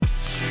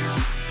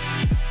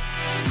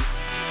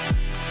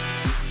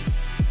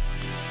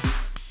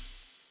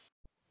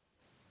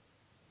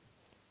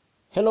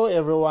Hello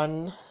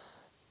everyone,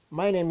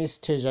 my name is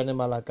Tejani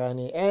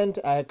Malakani and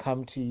I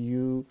come to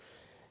you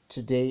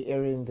today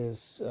airing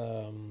this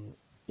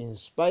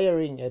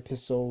inspiring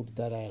episode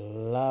that I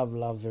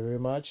love very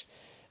much.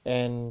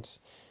 And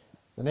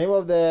the name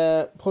of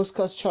the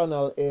podcast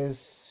channel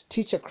is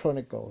Teacher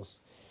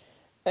Chronicles.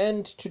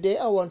 And today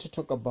I want to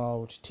talk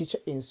about teacher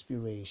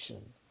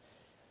inspiration.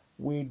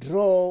 We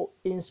draw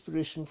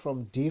inspiration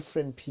from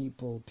different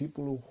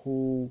people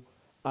who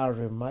are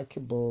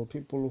remarkable,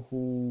 people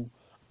who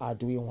are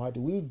doing what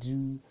we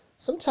do.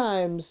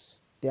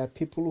 Sometimes there are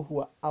people who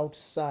are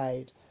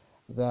outside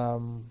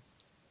the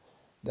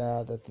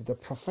the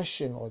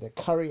profession or the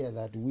career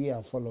that we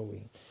are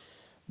following.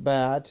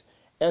 But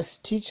as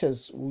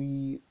teachers,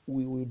 we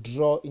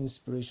draw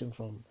inspiration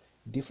from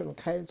different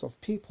kinds of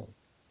people.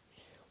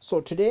 So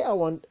today I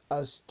want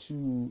us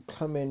to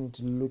come and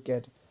look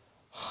at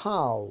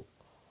how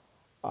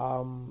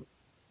um,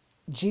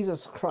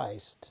 Jesus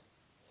Christ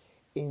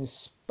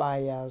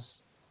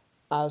inspires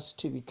us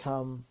to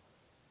become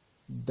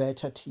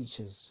better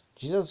teachers.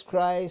 Jesus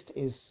Christ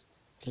is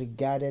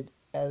regarded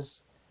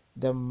as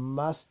the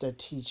master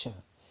teacher.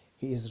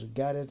 He is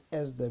regarded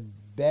as the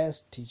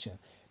best teacher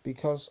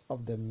because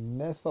of the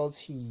methods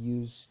he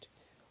used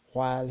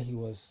while he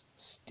was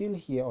still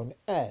here on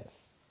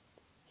earth.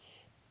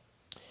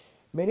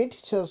 Many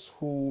teachers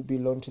who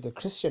belong to the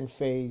Christian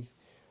faith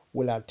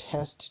will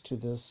attest to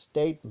this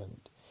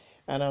statement.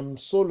 And I'm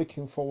so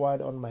looking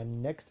forward on my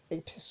next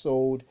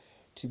episode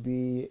to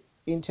be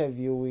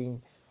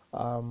interviewing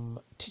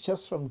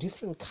teachers from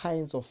different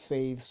kinds of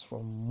faiths,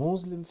 from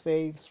Muslim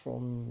faiths,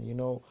 from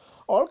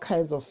all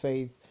kinds of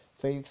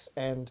faiths,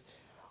 and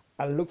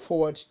I look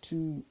forward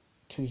to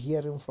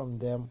hearing from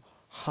them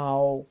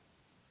how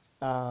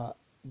uh,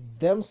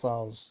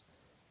 themselves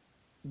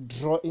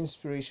draw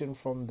inspiration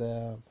from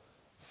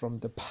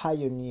the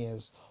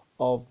pioneers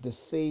of the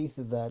faith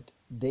that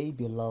they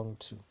belong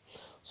to.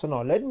 So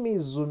now let me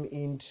zoom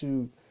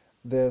into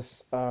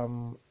this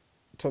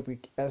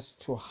topic as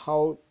to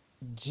how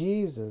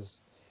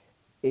Jesus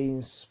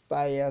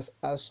inspires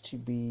us to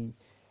be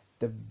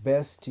the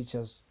best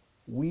teachers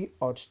we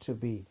ought to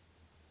be.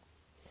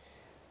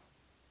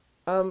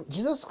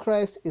 Jesus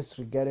Christ is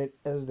regarded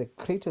as the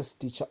greatest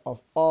teacher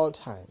of all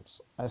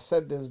times. I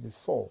said this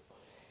before.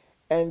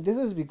 And this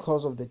is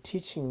because of the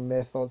teaching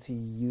methods he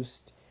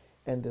used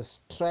and the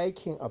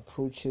striking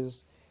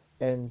approaches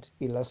and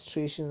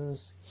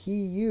illustrations he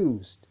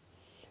used.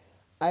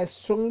 I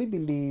strongly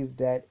believe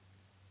that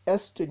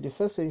as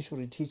 21st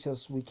century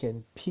teachers, we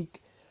can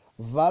pick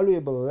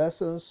valuable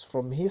lessons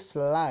from his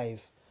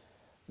life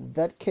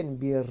that can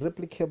be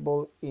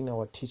replicable in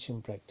our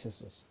teaching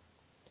practices.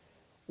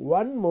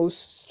 One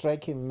most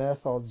striking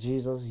method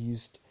Jesus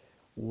used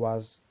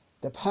was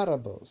the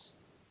parables.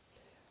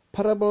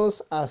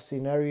 Parables are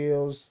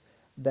scenarios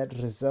that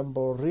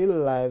resemble real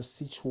life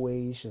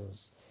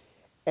situations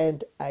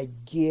and are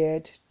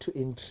geared to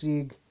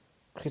intrigue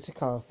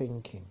critical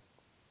thinking.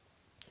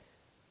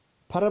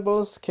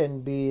 Parables can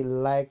be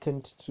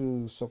likened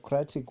to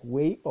Socratic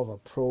way of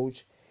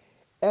approach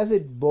as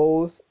it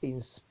both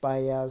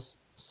inspires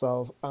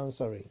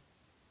self-answering.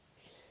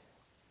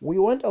 We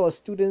want our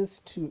students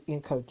to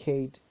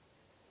inculcate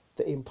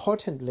the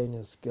important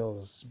learning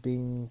skills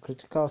being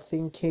critical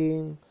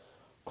thinking,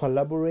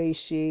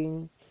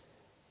 collaboration,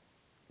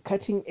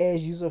 cutting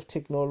edge use of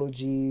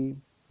technology,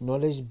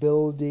 knowledge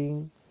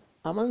building,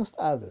 amongst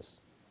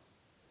others.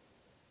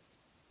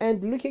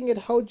 And looking at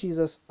how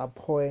Jesus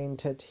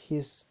appointed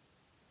his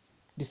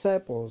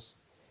disciples,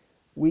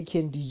 we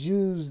can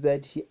deduce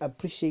that he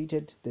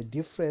appreciated the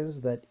difference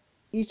that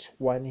each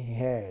one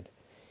had,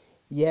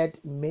 yet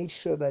made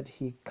sure that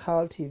he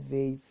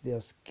cultivates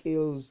their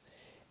skills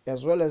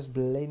as well as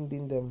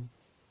blending them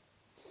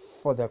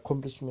for the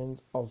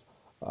accomplishment of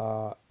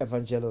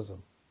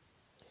evangelism.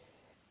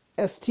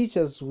 As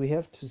teachers, we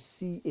have to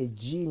see a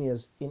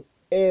genius in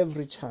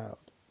every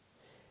child.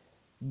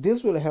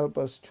 This will help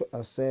us to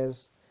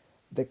assess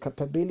the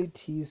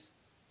capabilities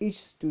each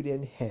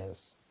student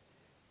has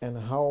and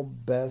how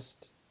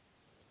best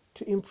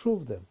to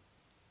improve them.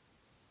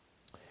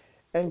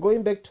 And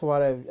going back to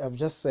what I've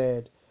just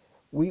said,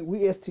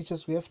 we as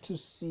teachers, we have to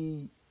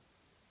see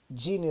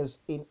genius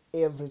in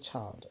every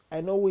child.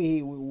 I know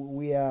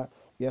we are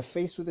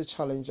faced with the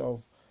challenge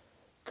of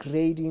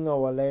grading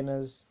our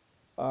learners,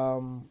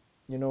 um,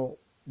 you know,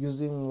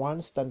 using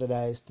one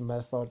standardized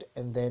method,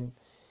 and then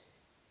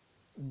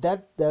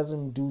that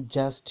doesn't do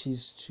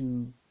justice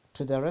to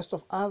the rest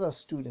of other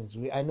students.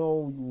 I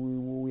know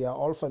we are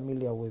all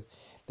familiar with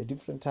the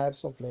different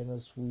types of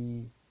learners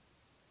we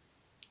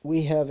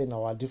have in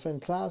our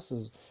different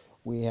classes.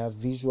 We have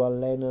visual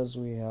learners,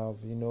 we have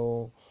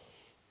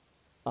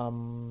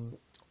um,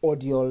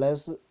 audio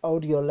learners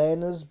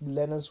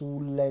who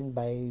learn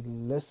by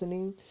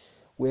listening.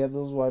 We have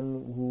those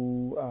one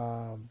who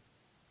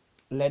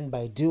learn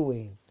by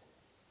doing.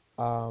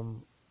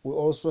 We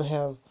also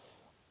have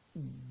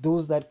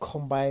those that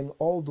combine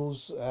all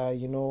those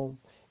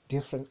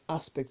different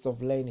aspects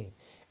of learning,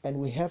 and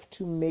we have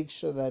to make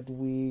sure that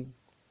we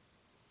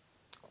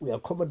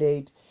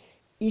accommodate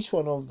each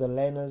one of the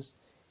learners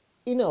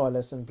in our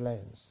lesson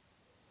plans.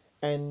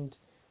 And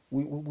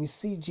we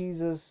see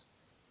Jesus,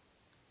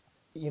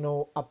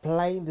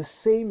 applying the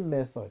same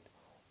method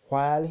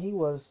while he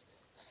was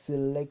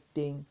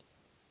selecting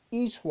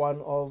each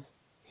one of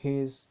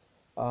his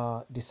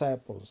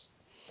disciples.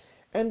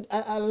 And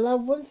I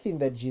love one thing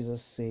that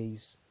Jesus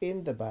says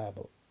in the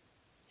Bible.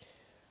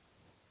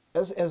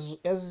 As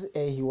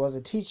he was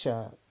a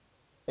teacher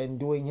and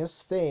doing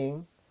his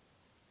thing,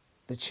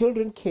 the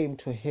children came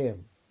to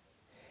him,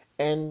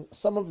 and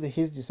some of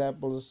his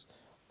disciples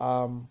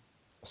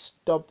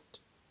stopped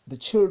the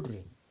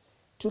children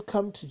to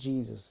come to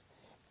Jesus.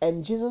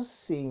 And Jesus,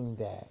 seeing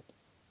that,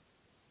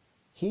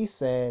 he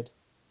said,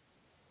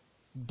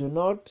 "Do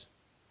not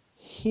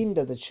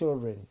hinder the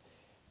children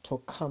to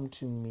come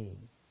to me.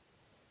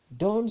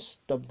 Don't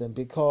stop them,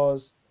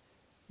 because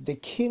the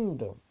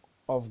kingdom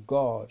of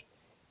God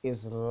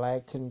is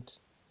likened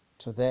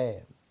to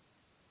them."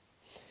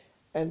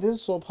 And this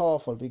is so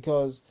powerful,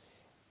 because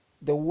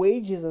the way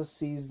Jesus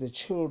sees the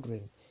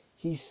children,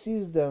 he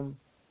sees them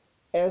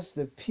as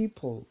the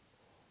people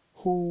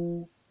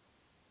who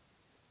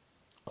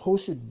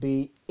should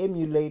be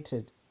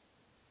emulated,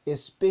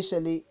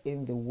 especially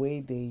in the way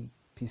they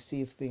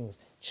perceive things.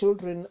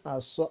 Children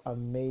are so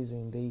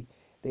amazing.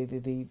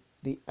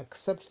 They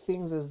accept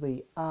things as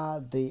they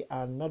are. They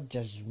are not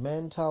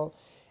judgmental,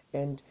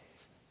 and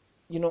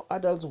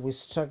adults, we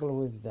struggle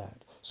with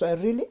that. So I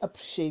really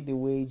appreciate the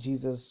way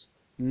Jesus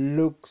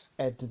looks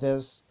at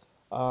this,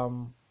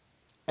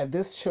 at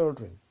these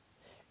children.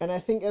 And I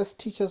think as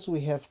teachers,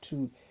 we have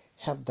to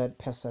have that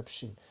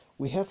perception.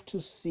 We have to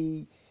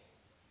see,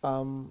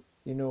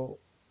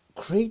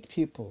 great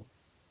people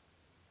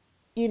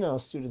in our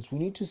students. We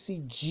need to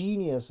see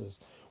geniuses.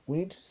 We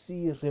need to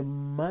see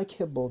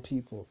remarkable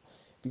people,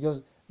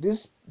 because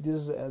these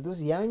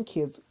young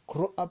kids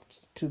grow up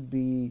to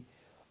be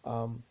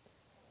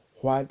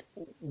what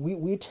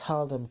we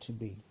tell them to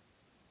be.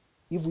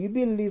 If we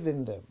believe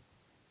in them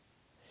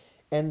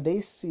and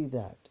they see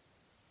that,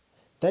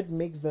 that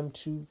makes them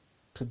to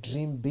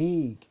dream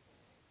big.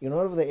 In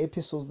one of the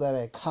episodes that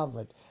I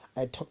covered,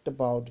 I talked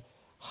about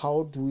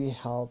how do we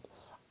help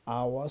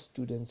our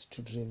students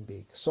to dream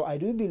big. So I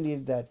do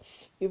believe that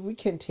if we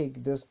can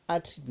take this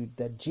attribute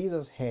that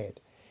Jesus had,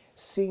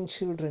 seeing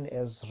children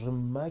as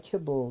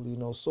remarkable,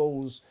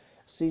 souls,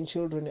 seeing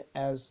children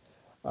as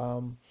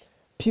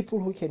people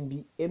who can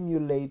be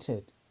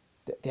emulated,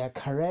 their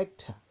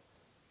character,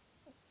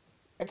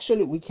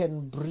 actually we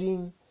can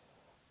bring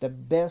the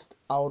best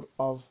out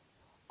of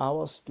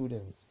our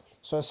students.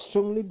 So I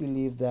strongly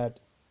believe that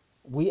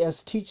we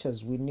as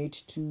teachers, we need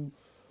to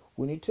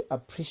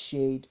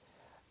appreciate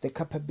the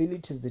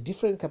capabilities, the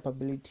different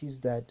capabilities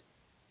that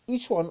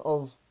each one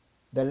of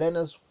the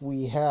learners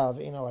we have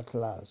in our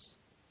class.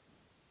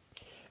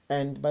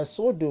 And by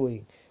so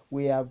doing,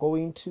 we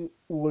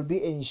will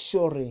be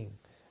ensuring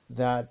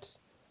that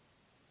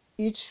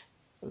each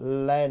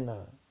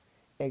learner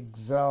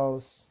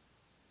excels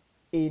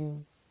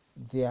in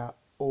their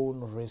own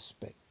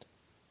respect.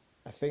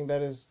 I think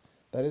that is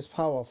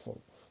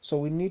powerful. So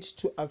we need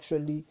to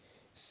actually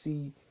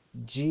see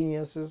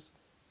geniuses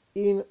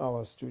in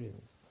our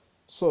students.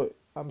 So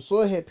I'm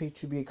so happy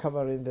to be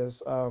covering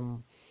this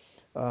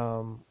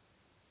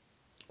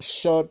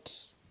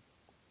short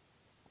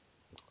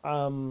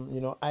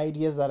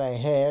ideas that I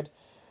had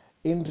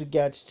in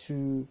regards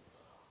to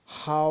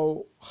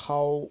how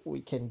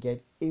we can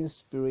get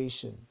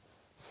inspiration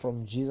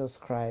from Jesus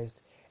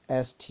Christ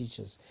as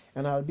teachers.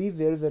 And I'll be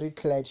very, very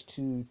glad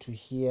to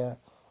hear,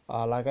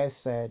 like I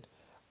said,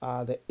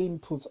 the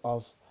inputs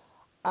of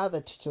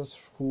other teachers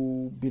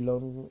who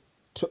belong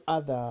to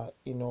other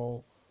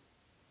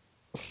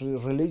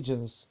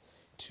religions,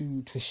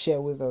 to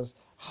share with us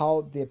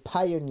how the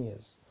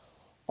pioneers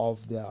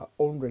of their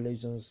own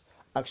religions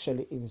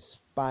actually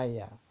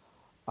inspire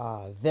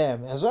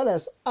them, as well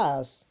as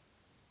us,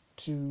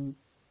 to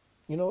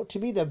to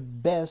be the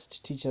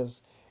best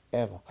teachers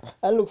ever.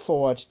 I look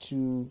forward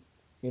to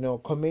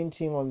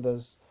commenting on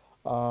this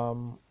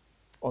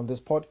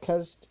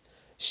podcast,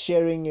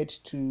 sharing it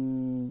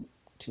to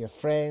your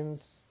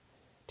friends,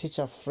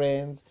 teacher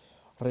friends,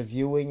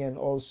 reviewing and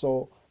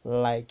also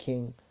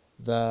liking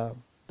the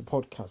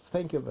podcast.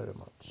 Thank you very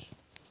much.